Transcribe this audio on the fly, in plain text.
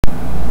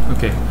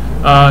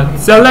Okay.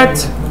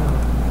 Select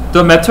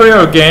the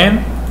material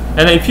again,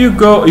 and if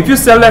you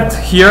select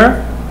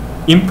here,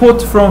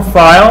 import from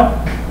file,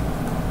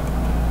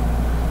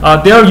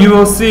 there you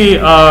will see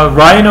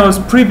Rhino's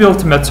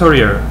pre-built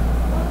material.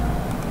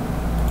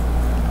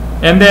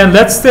 And then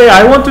let's say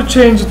I want to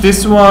change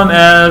this one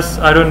as,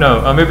 I don't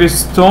know, maybe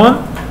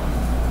stone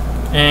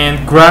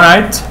and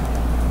granite.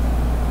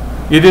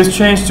 It is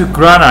changed to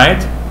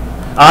granite.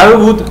 I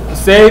would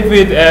save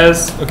it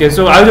as, okay,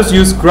 so I'll just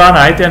use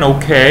granite and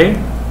OK.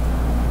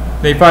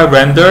 Then if I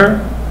render,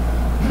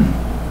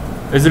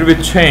 it's a little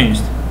bit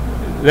changed.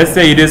 Let's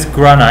say it is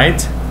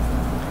granite.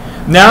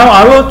 Now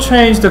I will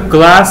change the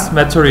glass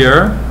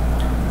material.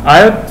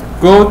 I'll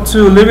go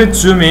to a little bit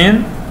zoom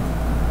in,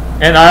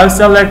 and I'll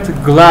select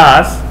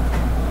glass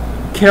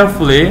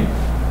carefully.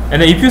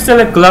 And then if you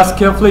select glass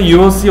carefully, you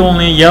will see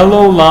only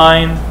yellow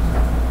line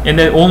and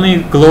then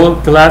only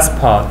glass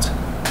part.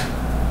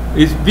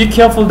 Be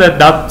careful that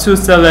not to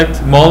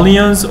select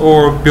mullions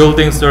or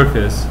building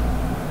surface.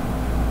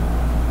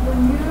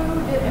 When you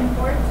did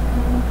import,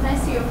 can I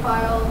see your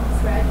file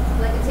thread?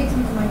 Like it takes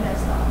me to my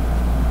desktop.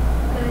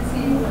 Can I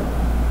see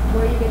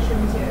where you get your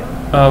material?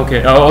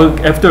 Okay,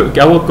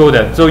 I will go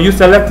there. So you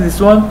select this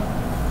one.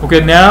 Okay,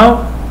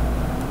 now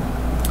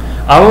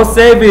I will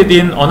save it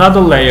in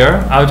another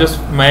layer. I'll just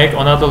make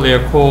another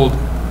layer called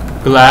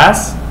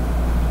glass,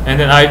 and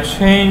then I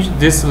change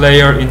this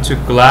layer into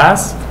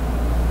glass,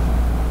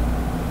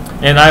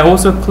 and I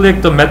also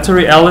click the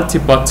materiality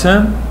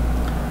button.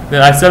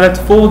 Then I select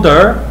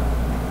folder,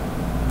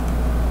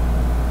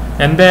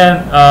 and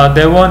then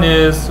that one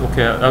is,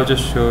 okay, I'll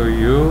just show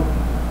you,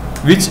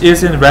 which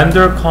is in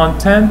render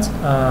content.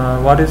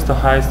 What is the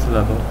highest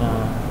level?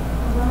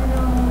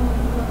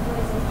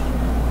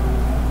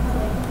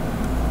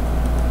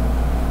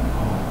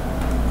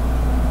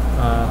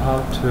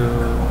 How to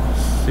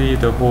see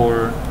the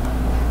whole.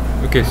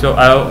 Okay, so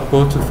I'll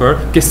go to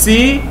first. Okay,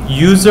 see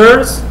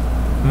users,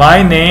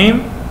 my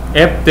name,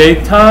 app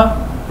data,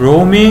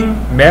 roaming,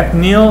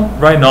 McNeil,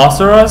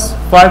 rhinoceros,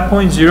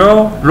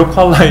 5.0,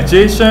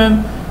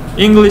 localization,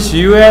 English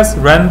US,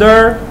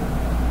 render,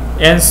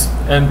 and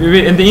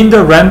in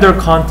the render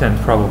content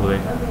probably.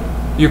 Okay.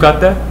 You got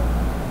that?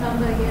 I'm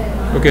gonna get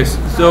it. Okay,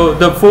 so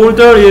the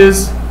folder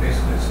is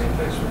Basically the same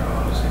place where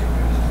all the same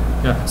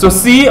is. yeah. So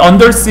C,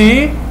 under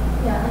C,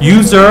 Yeah.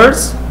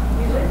 users,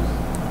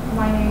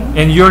 My name.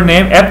 and your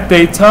name, app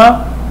data.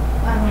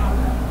 I don't have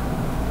that.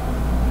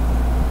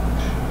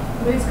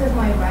 Maybe it's because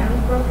my Rhino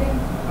is broken.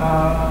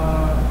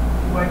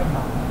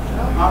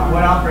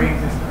 What operating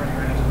system are you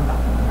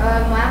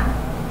running? Mac.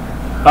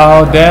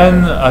 Oh,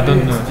 then I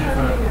don't know.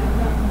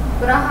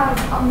 But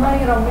I'm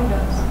running it on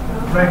Windows.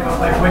 Right, but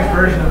like which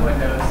version of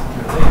Windows?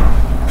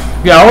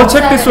 Yeah, I will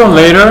check this one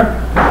later,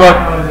 but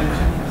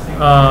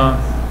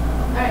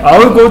I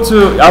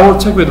will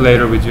check it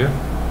later with you.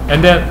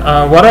 And then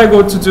what I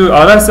go to do,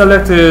 what I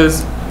select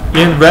is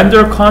in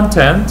render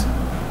content.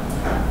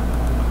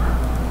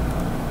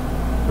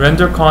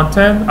 Render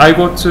content. I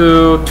go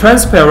to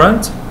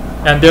transparent,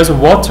 and there's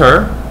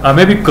water,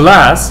 maybe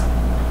glass,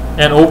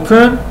 and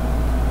open.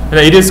 And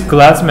it is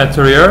glass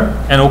material,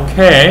 and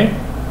OK.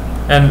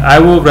 And I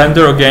will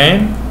render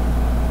again.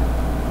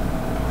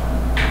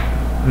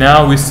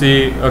 Now we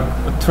see a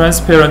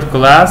transparent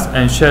glass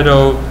and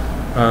shadow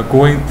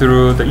going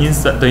through the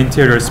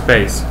interior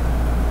space.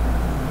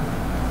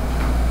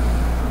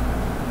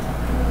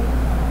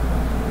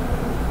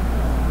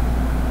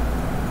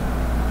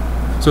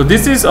 So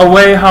this is a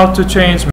way how to change